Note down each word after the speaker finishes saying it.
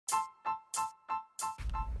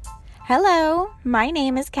Hello, my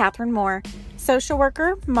name is Catherine Moore, social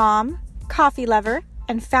worker, mom, coffee lover,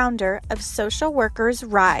 and founder of Social Workers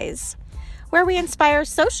Rise, where we inspire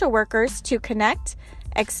social workers to connect,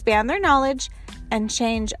 expand their knowledge, and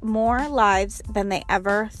change more lives than they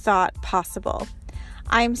ever thought possible.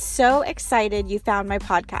 I'm so excited you found my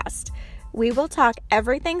podcast. We will talk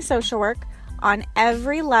everything social work on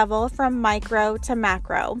every level from micro to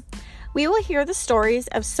macro. We will hear the stories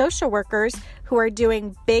of social workers who are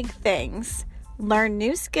doing big things, learn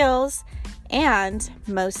new skills, and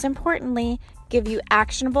most importantly, give you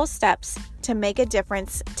actionable steps to make a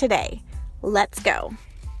difference today. Let's go.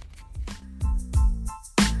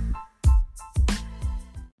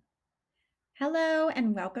 Hello,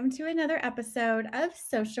 and welcome to another episode of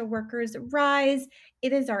Social Workers Rise.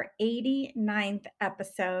 It is our 89th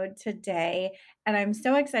episode today, and I'm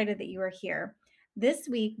so excited that you are here. This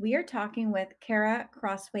week, we are talking with Kara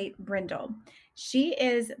Crosthwaite Brindle. She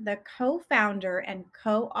is the co-founder and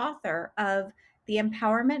co-author of the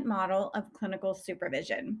Empowerment Model of Clinical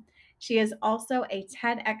Supervision. She is also a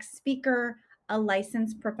TEDx speaker, a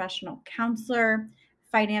licensed professional counselor,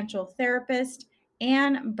 financial therapist,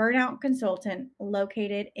 and burnout consultant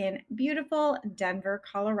located in beautiful Denver,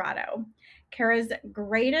 Colorado. Kara's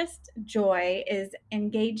greatest joy is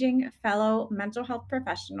engaging fellow mental health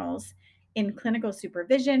professionals in clinical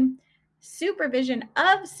supervision, supervision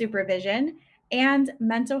of supervision, and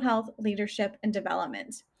mental health leadership and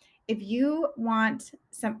development. If you want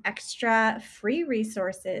some extra free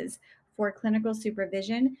resources for clinical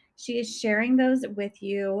supervision, she is sharing those with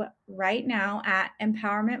you right now at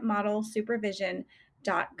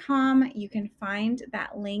empowermentmodelsupervision.com. You can find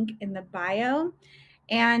that link in the bio.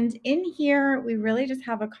 And in here, we really just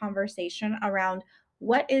have a conversation around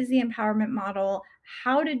what is the empowerment model?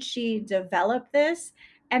 How did she develop this?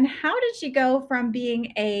 And how did she go from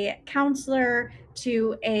being a counselor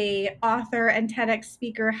to a author and TEDx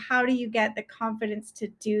speaker? How do you get the confidence to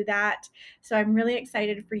do that? So I'm really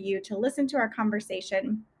excited for you to listen to our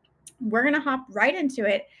conversation. We're going to hop right into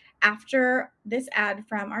it after this ad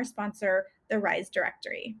from our sponsor, the Rise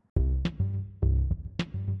Directory.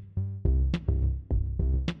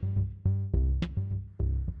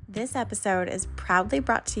 This episode is proudly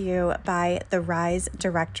brought to you by the Rise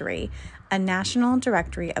Directory, a national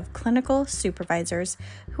directory of clinical supervisors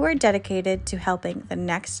who are dedicated to helping the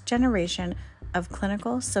next generation of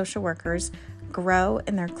clinical social workers grow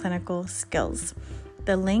in their clinical skills.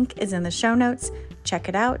 The link is in the show notes. Check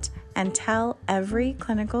it out and tell every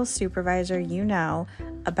clinical supervisor you know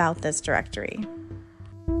about this directory.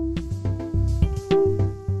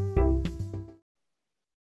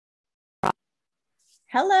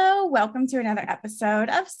 Hello, welcome to another episode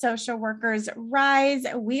of Social Workers Rise.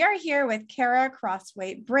 We are here with Kara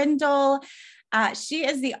Crosthwaite Brindle. She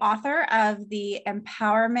is the author of the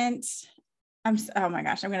Empowerment. Oh my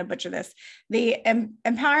gosh, I'm going to butcher this. The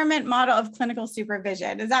Empowerment Model of Clinical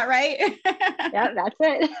Supervision. Is that right? Yeah, that's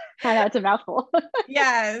it. I know it's a mouthful.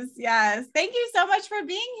 Yes. Thank you so much for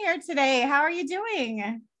being here today. How are you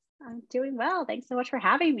doing? I'm doing well. Thanks so much for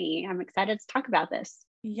having me. I'm excited to talk about this.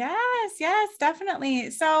 Yes,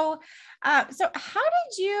 definitely. So how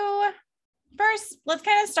did you first, let's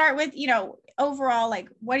kind of start with, overall, like,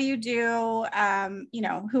 what do you do?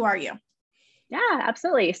 Who are you? Yeah,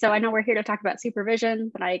 absolutely. So I know we're here to talk about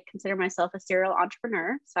supervision, but I consider myself a serial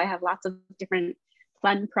entrepreneur. So I have lots of different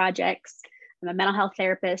fun projects. I'm a mental health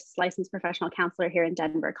therapist, licensed professional counselor here in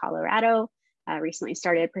Denver, Colorado. I recently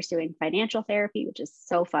started pursuing financial therapy, which is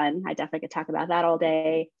so fun. I definitely could talk about that all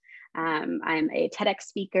day. I'm a TEDx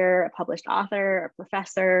speaker, a published author, a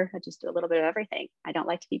professor. I just do a little bit of everything. I don't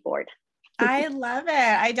like to be bored. I love it.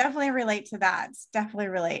 I definitely relate to that. Definitely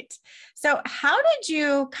relate. So how did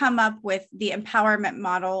you come up with the empowerment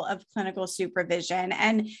model of clinical supervision?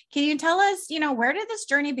 And can you tell us, where did this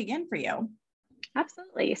journey begin for you?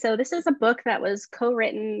 Absolutely. So this is a book that was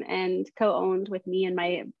co-written and co-owned with me and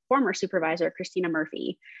my former supervisor, Christina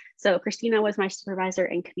Murphy. So Christina was my supervisor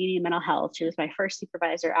in community mental health. She was my first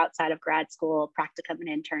supervisor outside of grad school, practicum, and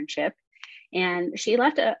internship. And she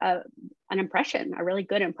left an impression, a really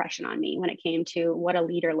good impression on me when it came to what a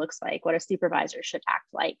leader looks like, what a supervisor should act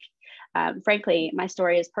like. Frankly, my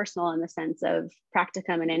story is personal in the sense of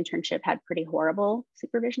practicum and internship had pretty horrible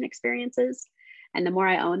supervision experiences. And the more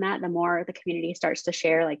I own that, the more the community starts to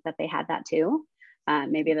share like that they had that too.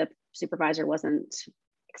 Maybe the supervisor wasn't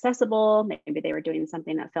accessible. Maybe they were doing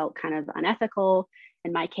something that felt kind of unethical.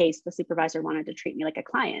 In my case, the supervisor wanted to treat me like a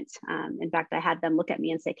client. In fact, I had them look at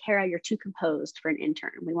me and say, Kara, you're too composed for an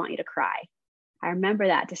intern. We want you to cry. I remember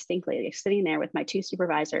that distinctly, sitting there with my two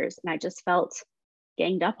supervisors, and I just felt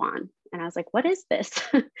ganged up on. And I was like, what is this?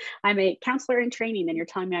 I'm a counselor in training and you're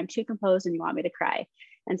telling me I'm too composed and you want me to cry.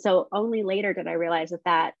 And so only later did I realize that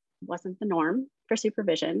that wasn't the norm for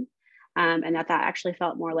supervision, and that that actually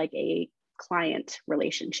felt more like a client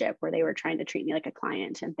relationship where they were trying to treat me like a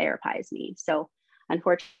client and therapize me. So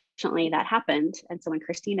unfortunately that happened. And so when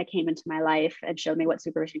Christina came into my life and showed me what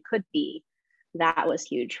supervision could be, that was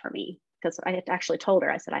huge for me, because I had actually told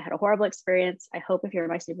her, I said, I had a horrible experience. I hope if you're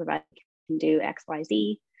my supervisor, you can do X, Y,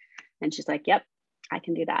 Z. And she's like, yep, I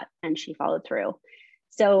can do that. And she followed through.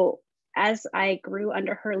 So as I grew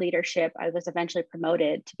under her leadership, I was eventually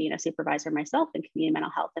promoted to being a supervisor myself in community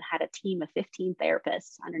mental health and had a team of 15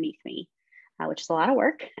 therapists underneath me, which is a lot of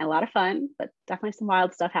work and a lot of fun, but definitely some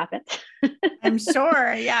wild stuff happens. I'm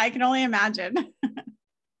sure. Yeah, I can only imagine.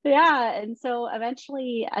 Yeah. And so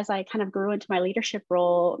eventually, as I kind of grew into my leadership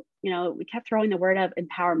role, we kept throwing the word of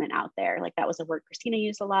empowerment out there. Like that was a word Christina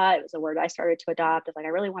used a lot. It was a word I started to adopt. Of like, I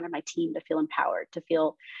really wanted my team to feel empowered, to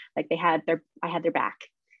feel like I had their back.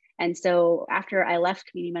 And so after I left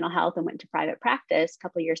community mental health and went to private practice, a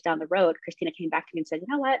couple of years down the road, Christina came back to me and said, you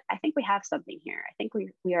know what, I think we have something here. I think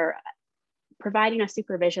we are providing a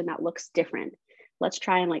supervision that looks different. Let's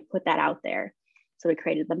try and like put that out there. So we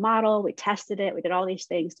created the model, we tested it, we did all these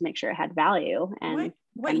things to make sure it had value. And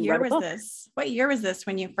what year was this? What year was this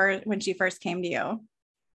when she first came to you?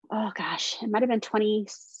 Oh gosh, it might've been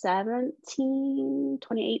 2017,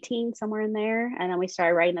 2018, somewhere in there. And then we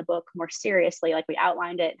started writing the book more seriously. Like we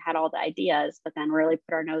outlined it and had all the ideas, but then really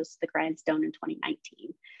put our nose to the grindstone in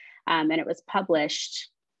 2019. And it was published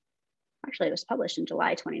in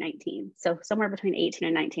July 2019. So somewhere between 18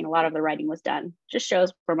 and 19, a lot of the writing was done. Just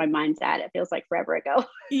shows where my mind's at. It feels like forever ago.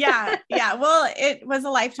 Yeah. Well, it was a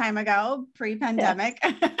lifetime ago, pre-pandemic.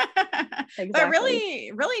 Yes. Exactly. But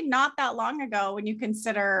really, really not that long ago when you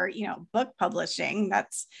consider, book publishing.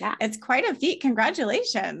 It's quite a feat.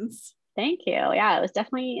 Congratulations. Thank you. Yeah, it was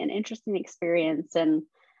definitely an interesting experience. And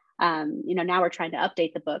now we're trying to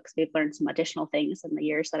update the books. We've learned some additional things in the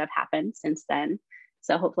years that have happened since then.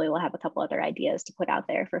 So hopefully we'll have a couple other ideas to put out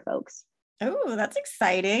there for folks. Oh, that's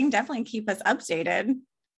exciting. Definitely keep us updated.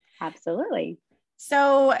 Absolutely.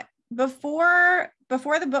 So before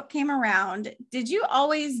the book came around, did you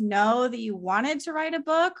always know that you wanted to write a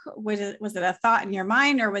book? Was it a thought in your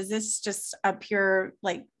mind, or was this just a pure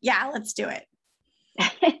like, yeah, let's do it?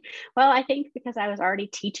 Well, I think because I was already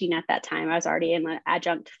teaching at that time, I was already in an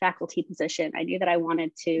adjunct faculty position. I knew that I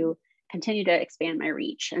wanted to continue to expand my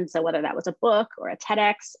reach. And so whether that was a book or a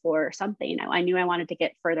TEDx or something, I knew I wanted to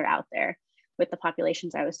get further out there with the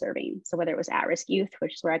populations I was serving. So whether it was at-risk youth,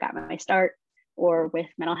 which is where I got my start, or with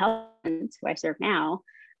mental health, who I serve now,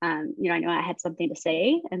 I knew I had something to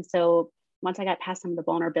say. And so once I got past some of the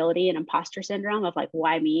vulnerability and imposter syndrome of like,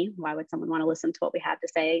 why me? Why would someone want to listen to what we have to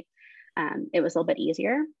say? It was a little bit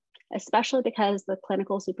easier, especially because the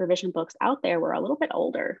clinical supervision books out there were a little bit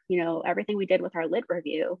older. Everything we did with our lit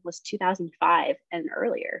review was 2005 and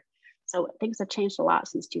earlier. So things have changed a lot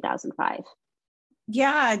since 2005.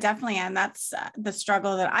 Yeah, definitely. And that's the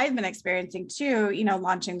struggle that I've been experiencing too,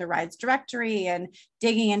 launching the RISE directory and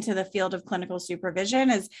digging into the field of clinical supervision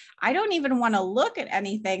is I don't even want to look at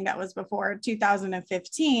anything that was before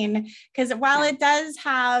 2015, because while it does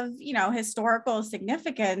have, historical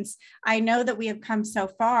significance, I know that we have come so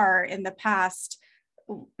far in the past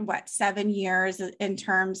 7 years in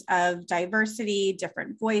terms of diversity,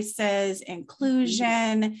 different voices,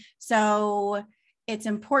 inclusion. Mm-hmm. So it's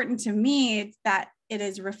important to me that it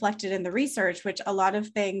is reflected in the research, which a lot of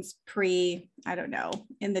things in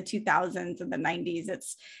the 2000s and the 90s,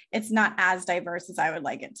 it's not as diverse as I would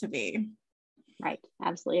like it to be. Right.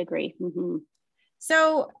 Absolutely agree. Mm-hmm.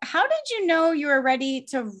 So how did you know you were ready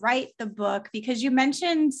to write the book? Because you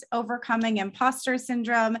mentioned overcoming imposter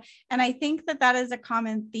syndrome. And I think that is a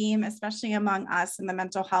common theme, especially among us in the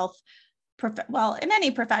mental health in any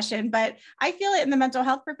profession, but I feel it in the mental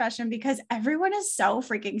health profession because everyone is so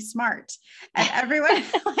freaking smart and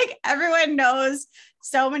everyone knows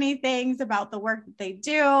so many things about the work that they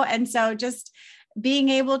do. And so just being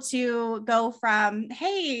able to go from,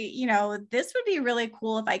 hey, this would be really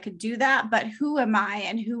cool if I could do that, but who am I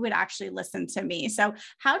and who would actually listen to me? So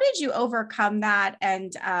how did you overcome that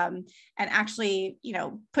and actually,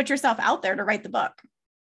 put yourself out there to write the book?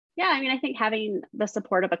 Yeah, I think having the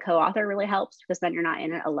support of a co-author really helps because then you're not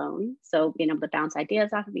in it alone. So being able to bounce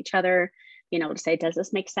ideas off of each other, to say, does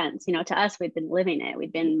this make sense? To us, we've been living it.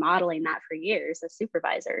 We've been modeling that for years as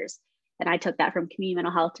supervisors. And I took that from community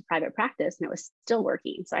mental health to private practice and it was still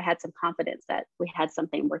working. So I had some confidence that we had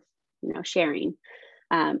something worth, sharing.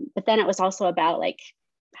 But then it was also about like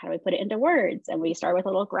how do we put it into words? And we start with a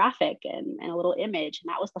little graphic and a little image. And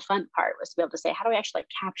that was the fun part, was to be able to say, how do we actually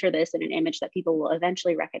capture this in an image that people will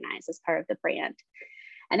eventually recognize as part of the brand?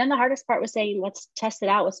 And then the hardest part was saying, let's test it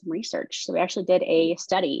out with some research. So we actually did a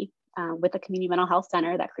study with the community mental health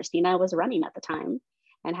center that Christina was running at the time,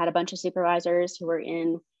 and had a bunch of supervisors who were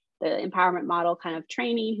in the empowerment model kind of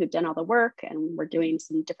training, who'd done all the work, and were doing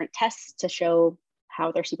some different tests to show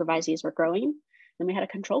how their supervisees were growing. Then we had a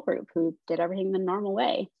control group who did everything the normal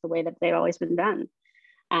way, the way that they've always been done.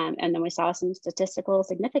 And then we saw some statistical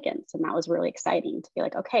significance, and that was really exciting to be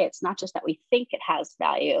like, okay, it's not just that we think it has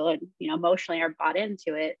value and, emotionally are bought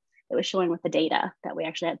into it. It was showing with the data that we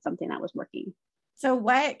actually had something that was working. So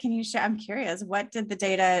what can you share? I'm curious, what did the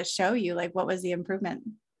data show you? Like, what was the improvement?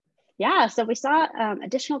 Yeah, so we saw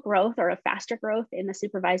additional growth, or a faster growth, in the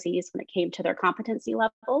supervisees when it came to their competency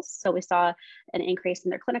levels. So we saw an increase in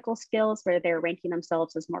their clinical skills, where they're ranking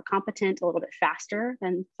themselves as more competent a little bit faster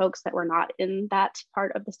than folks that were not in that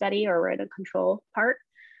part of the study, or were in a control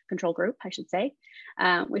group, I should say.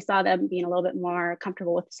 We saw them being a little bit more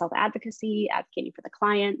comfortable with self-advocacy, advocating for the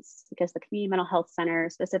clients, because the Community Mental Health Center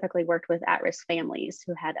specifically worked with at-risk families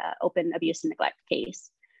who had an open abuse and neglect case.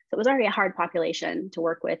 So it was already a hard population to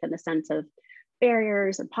work with, in the sense of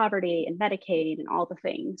barriers and poverty and Medicaid and all the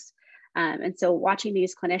things. And so watching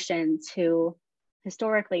these clinicians who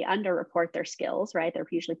historically underreport their skills, right? They're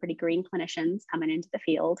usually pretty green clinicians coming into the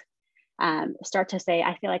field, start to say,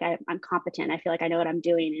 I feel like I'm competent. I feel like I know what I'm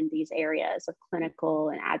doing in these areas of clinical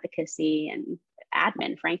and advocacy and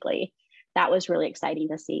admin, frankly. That was really exciting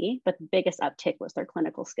to see. But the biggest uptick was their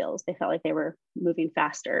clinical skills. They felt like they were moving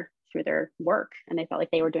faster through their work, and they felt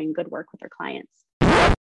like they were doing good work with their clients.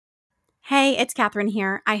 Hey, it's Catherine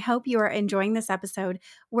here. I hope you are enjoying this episode.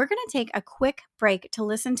 We're going to take a quick break to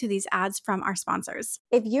listen to these ads from our sponsors.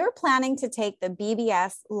 If you're planning to take the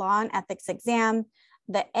BBS Law and Ethics exam,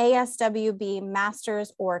 the ASWB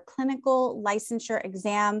Master's or Clinical Licensure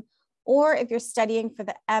exam, or if you're studying for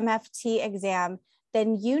the MFT exam,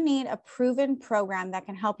 then you need a proven program that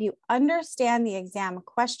can help you understand the exam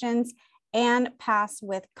questions and pass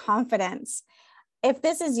with confidence. If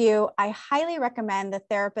this is you, I highly recommend the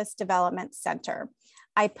Therapist Development Center.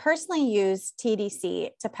 I personally use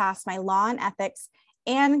TDC to pass my law and ethics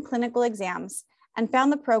and clinical exams, and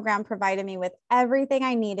found the program provided me with everything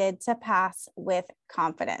I needed to pass with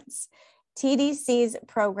confidence. TDC's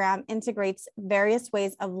program integrates various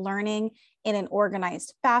ways of learning in an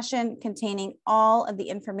organized fashion, containing all of the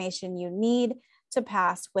information you need to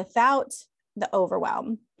pass without the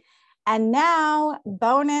overwhelm. And now,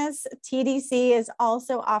 bonus, TDC is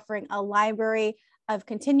also offering a library of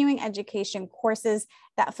continuing education courses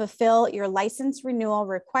that fulfill your license renewal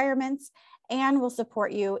requirements and will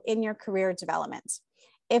support you in your career development.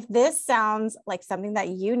 If this sounds like something that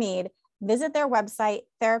you need, visit their website,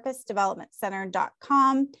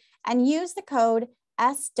 therapistdevelopmentcenter.com, and use the code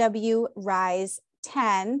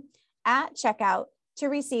SWRISE10 at checkout to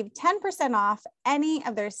receive 10% off any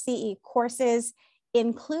of their CE courses,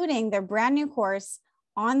 including their brand new course,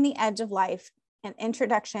 On the Edge of Life, an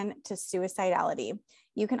Introduction to Suicidality.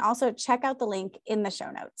 You can also check out the link in the show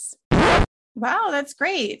notes. Wow, that's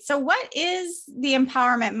great. So what is the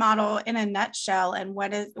empowerment model in a nutshell, and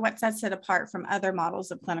what sets it apart from other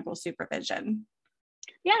models of clinical supervision?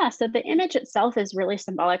 Yeah, so the image itself is really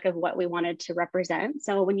symbolic of what we wanted to represent.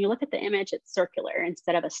 So when you look at the image, it's circular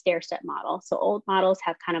instead of a stair step model. So old models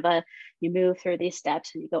have kind of you move through these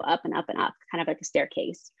steps and you go up and up and up, kind of like a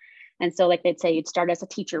staircase. And so like they'd say, you'd start as a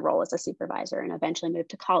teacher role as a supervisor and eventually move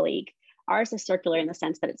to colleague. Ours is circular in the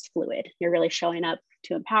sense that it's fluid. You're really showing up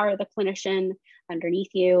to empower the clinician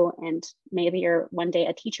underneath you, and maybe you're one day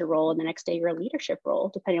a teacher role and the next day you're a leadership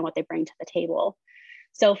role, depending on what they bring to the table.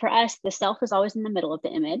 So for us, the self is always in the middle of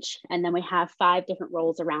the image. And then we have 5 different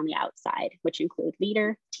roles around the outside, which include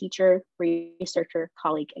leader, teacher, researcher,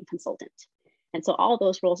 colleague, and consultant. And so all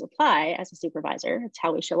those roles apply as a supervisor. It's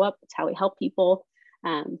how we show up, it's how we help people,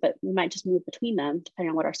 but we might just move between them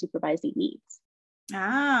depending on what our supervisee needs.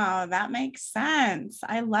 Oh, that makes sense.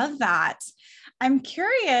 I love that. I'm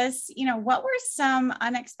curious, what were some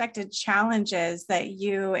unexpected challenges that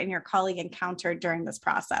you and your colleague encountered during this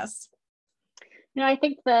process? I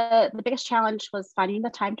think the biggest challenge was finding the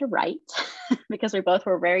time to write because we both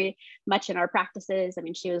were very much in our practices. I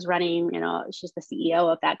mean, she was running, she's the CEO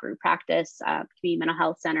of that group practice, Community Mental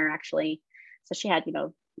Health Center, actually. So she had, a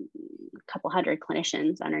couple hundred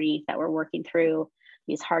clinicians underneath that were working through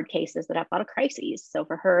these hard cases that have a lot of crises. So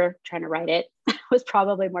for her, trying to write it was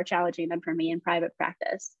probably more challenging than for me in private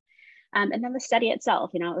practice. And then the study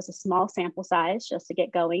itself, it was a small sample size just to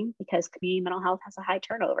get going, because community mental health has a high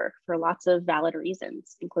turnover for lots of valid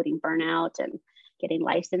reasons, including burnout and getting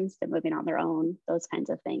licensed and moving on their own, those kinds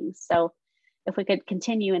of things. So if we could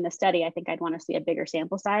continue in the study, I think I'd want to see a bigger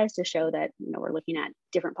sample size to show that, we're looking at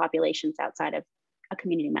different populations outside of a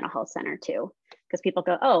community mental health center too. Because people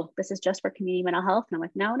go, oh, this is just for community mental health. And I'm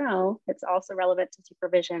like, no, it's also relevant to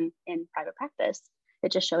supervision in private practice.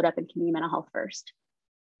 It just showed up in community mental health first.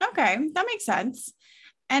 Okay, that makes sense.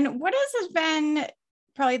 And what has been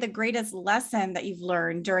probably the greatest lesson that you've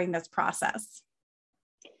learned during this process?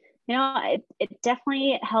 It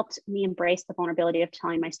definitely helped me embrace the vulnerability of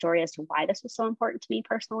telling my story as to why this was so important to me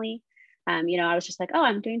personally. I was just like, oh,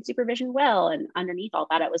 I'm doing supervision well. And underneath all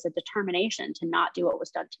that, it was a determination to not do what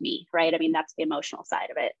was done to me, right? I mean, that's the emotional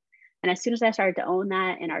side of it. And as soon as I started to own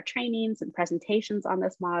that in our trainings and presentations on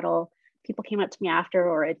this model, people came up to me after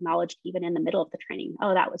or acknowledged even in the middle of the training,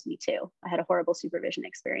 oh, that was me too. I had a horrible supervision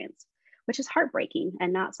experience, which is heartbreaking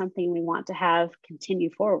and not something we want to have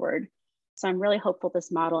continue forward. So I'm really hopeful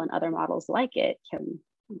this model and other models like it can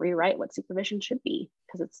rewrite what supervision should be,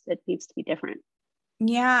 because it needs to be different.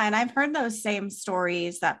 Yeah. And I've heard those same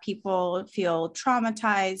stories that people feel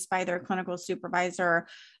traumatized by their clinical supervisor,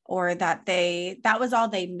 or that that was all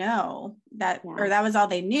they know, or that was all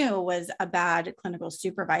they knew was a bad clinical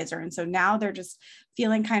supervisor. And so now they're just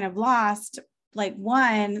feeling kind of lost. Like,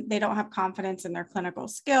 one, they don't have confidence in their clinical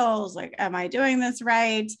skills. Like, am I doing this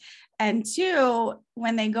right? And two,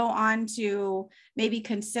 when they go on to maybe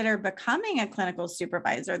consider becoming a clinical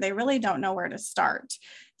supervisor, they really don't know where to start.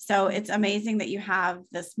 So it's amazing that you have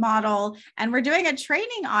this model, and we're doing a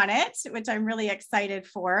training on it, which I'm really excited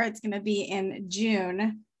for. It's going to be in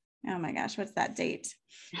June. Oh my gosh, what's that date?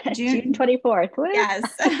 June 24th. Yes.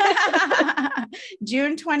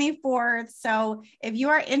 June 24th. So if you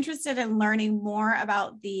are interested in learning more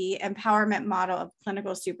about the empowerment model of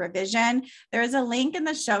clinical supervision, there is a link in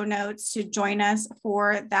the show notes to join us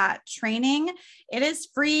for that training. It is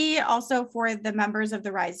free also for the members of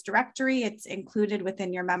the RISE directory. It's included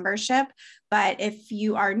within your membership. But if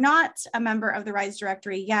you are not a member of the RISE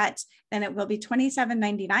directory yet, then it will be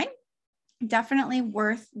 $27.99. Definitely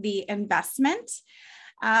worth the investment.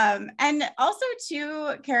 And also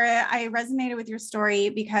too, Kara, I resonated with your story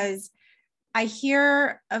because I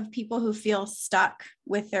hear of people who feel stuck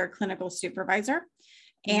with their clinical supervisor.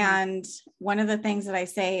 And one of the things that I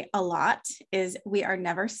say a lot is we are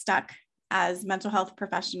never stuck as mental health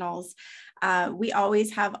professionals. We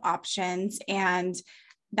always have options. And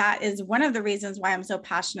that is one of the reasons why I'm so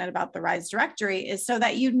passionate about the RISE directory, is so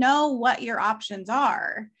that you know what your options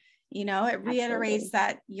are. It reiterates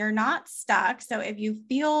that you're not stuck. So if you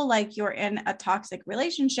feel like you're in a toxic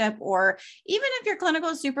relationship, or even if your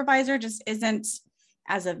clinical supervisor just isn't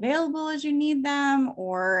as available as you need them,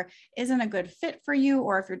 or isn't a good fit for you,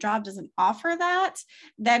 or if your job doesn't offer that,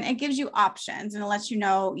 then it gives you options, and it lets you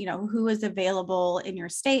know who is available in your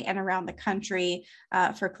state and around the country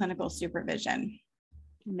for clinical supervision.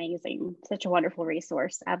 Amazing. Such a wonderful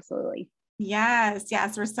resource. Absolutely. Yes.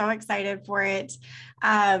 We're so excited for it.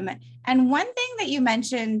 And one thing that you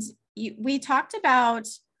mentioned, we talked about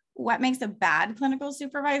what makes a bad clinical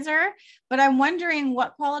supervisor, but I'm wondering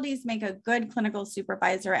what qualities make a good clinical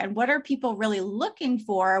supervisor, and what are people really looking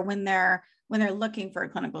for when they're looking for a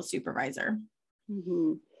clinical supervisor?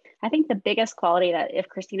 Mm-hmm. I think the biggest quality that, if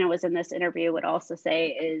Christina was in this interview, would also say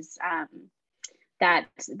is that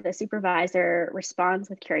the supervisor responds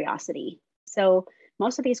with curiosity. So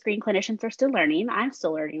most of these green clinicians are still learning. I'm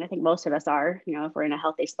still learning. I think most of us are, if we're in a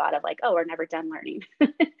healthy spot of like, oh, we're never done learning.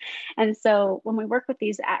 And so when we work with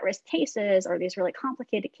these at-risk cases or these really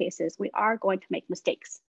complicated cases, we are going to make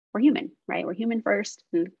mistakes. We're human, right? We're human first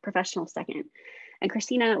and professional second. And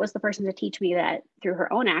Christina was the person to teach me that through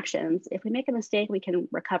her own actions, if we make a mistake, we can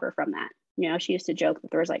recover from that. She used to joke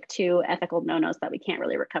that there was like 2 ethical no-nos that we can't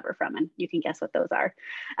really recover from, and you can guess what those are.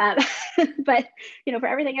 But, for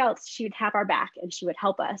everything else, she would have our back and she would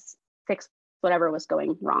help us fix whatever was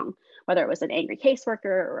going wrong, whether it was an angry caseworker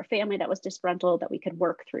or a family that was disgruntled, that we could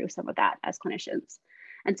work through some of that as clinicians.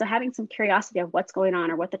 And so having some curiosity of what's going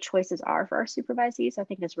on or what the choices are for our supervisees, I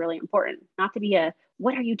think is really important. Not to be a,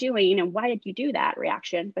 what are you doing and why did you do that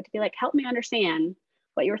reaction, but to be like, help me understand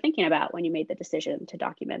what you were thinking about when you made the decision to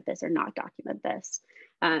document this or not document this,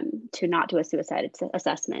 to not do a suicide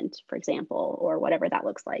assessment, for example, or whatever that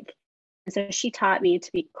looks like. And so she taught me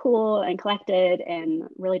to be cool and collected and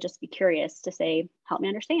really just be curious to say, help me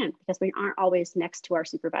understand, because we aren't always next to our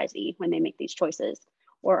supervisee when they make these choices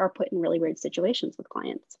or are put in really weird situations with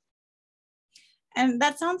clients. And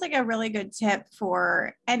that sounds like a really good tip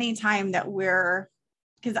for any time that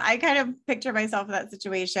because I kind of picture myself in that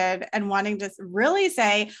situation and wanting to really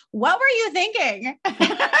say, what were you thinking?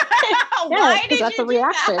 Why did that's you a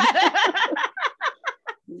reaction.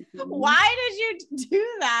 why did you do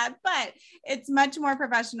that? But it's much more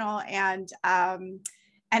professional and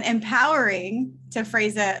empowering to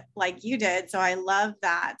phrase it like you did. So I love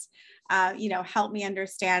that. Help me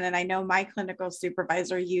understand. And I know my clinical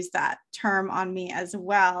supervisor used that term on me as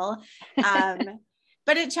well.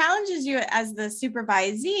 But it challenges you as the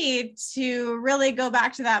supervisee to really go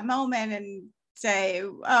back to that moment and say,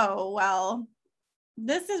 oh, well,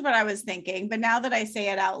 this is what I was thinking. But now that I say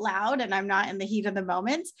it out loud and I'm not in the heat of the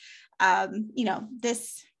moment,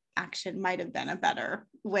 this action might have been a better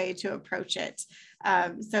way to approach it.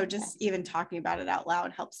 So just even talking about it out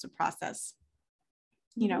loud helps to process,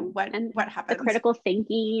 what happened. The critical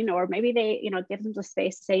thinking, or maybe they, give them the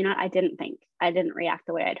space to say, I didn't react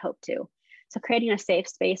the way I'd hoped to. So creating a safe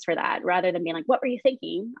space for that, rather than being like, what were you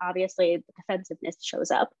thinking? Obviously the defensiveness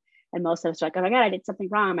shows up, and most of us are like, oh my God, I did something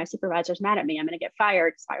wrong. My supervisor's mad at me. I'm going to get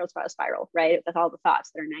fired. Spiral, right? With all the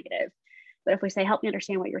thoughts that are negative. But if we say, help me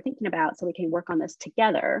understand what you're thinking about so we can work on this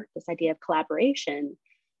together, this idea of collaboration,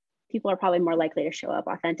 people are probably more likely to show up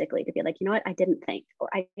authentically to be like, you know what, I didn't think, or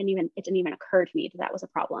it didn't even occur to me that was a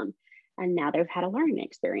problem. And now they've had a learning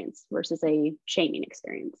experience versus a shaming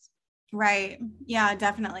experience. Right. Yeah,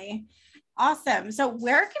 definitely. Awesome. So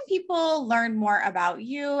where can people learn more about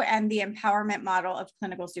you and the empowerment model of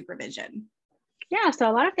clinical supervision? Yeah, so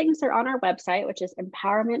a lot of things are on our website, which is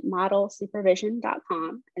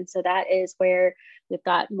empowermentmodelsupervision.com. And so that is where we've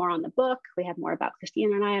got more on the book. We have more about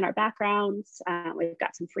Christina and I and our backgrounds. We've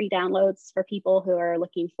got some free downloads for people who are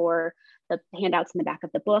looking for the handouts in the back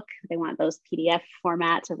of the book. They want those PDF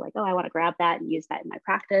formats of like, oh, I want to grab that and use that in my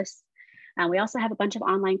practice. We also have a bunch of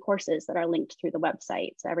online courses that are linked through the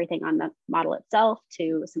website. So everything on the model itself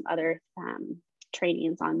to some other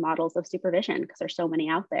trainings on models of supervision, because there's so many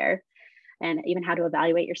out there, and even how to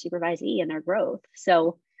evaluate your supervisee and their growth.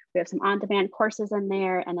 So we have some on-demand courses in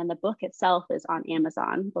there. And then the book itself is on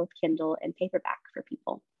Amazon, both Kindle and paperback for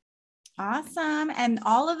people. Awesome. And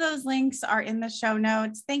all of those links are in the show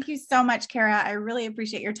notes. Thank you so much, Kara. I really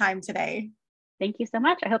appreciate your time today. Thank you so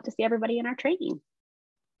much. I hope to see everybody in our training.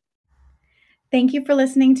 Thank you for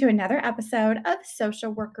listening to another episode of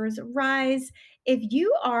Social Workers Rise. If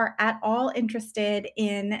you are at all interested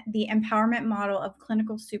in the Empowerment Model of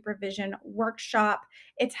Clinical Supervision workshop,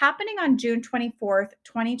 it's happening on June 24th,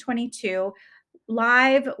 2022,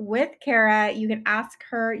 live with Kara. You can ask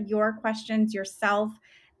her your questions yourself.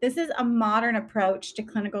 This is a modern approach to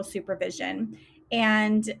clinical supervision,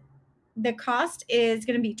 and the cost is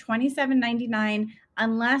going to be $27.99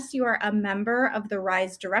 unless you are a member of the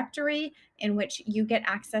RISE directory, in which you get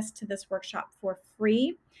access to this workshop for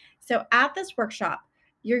free. So at this workshop,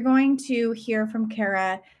 you're going to hear from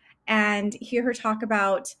Kara and hear her talk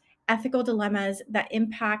about ethical dilemmas that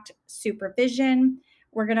impact supervision.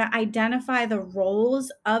 We're going to identify the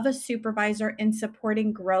roles of a supervisor in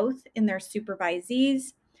supporting growth in their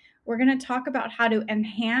supervisees. We're going to talk about how to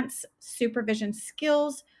enhance supervision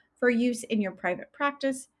skills for use in your private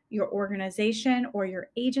practice, your organization, or your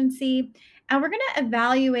agency. And we're going to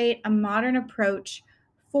evaluate a modern approach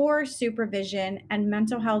for supervision and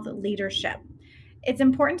mental health leadership. It's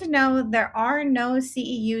important to know there are no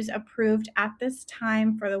CEUs approved at this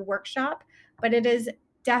time for the workshop, but it is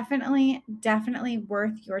definitely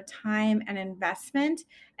worth your time and investment,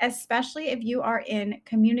 especially if you are in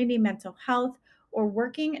community mental health or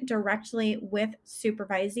working directly with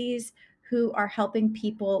supervisees who are helping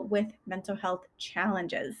people with mental health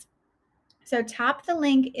challenges. So tap the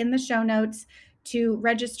link in the show notes to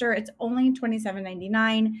register. It's only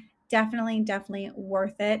 $27.99. Definitely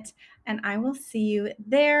worth it. And I will see you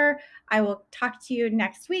there. I will talk to you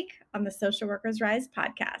next week on the Social Workers Rise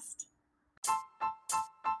podcast.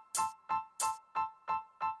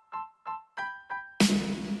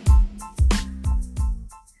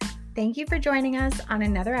 Thank you for joining us on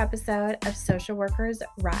another episode of Social Workers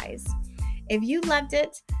Rise. If you loved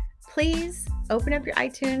it, please open up your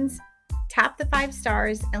iTunes, tap the 5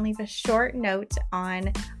 stars, and leave a short note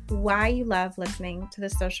on why you love listening to the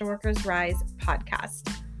Social Workers Rise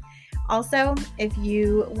podcast. Also, if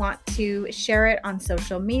you want to share it on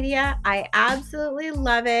social media, I absolutely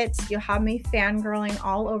love it. You'll have me fangirling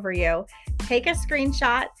all over you. Take a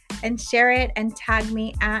screenshot and share it and tag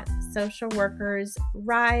me at Social Workers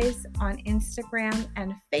Rise on Instagram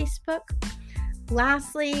and Facebook.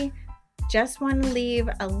 Lastly, just want to leave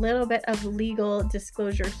a little bit of legal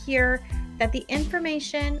disclosure here that the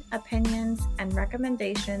information, opinions, and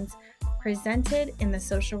recommendations presented in the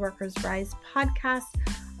Social Workers Rise podcast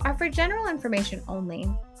are for general information only,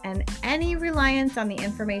 and any reliance on the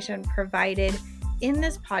information provided in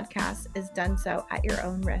this podcast is done so at your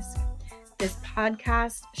own risk. This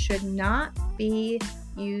podcast should not be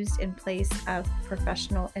used in place of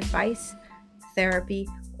professional advice, therapy,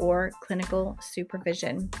 or clinical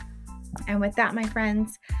supervision. And with that, my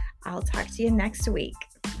friends, I'll talk to you next week.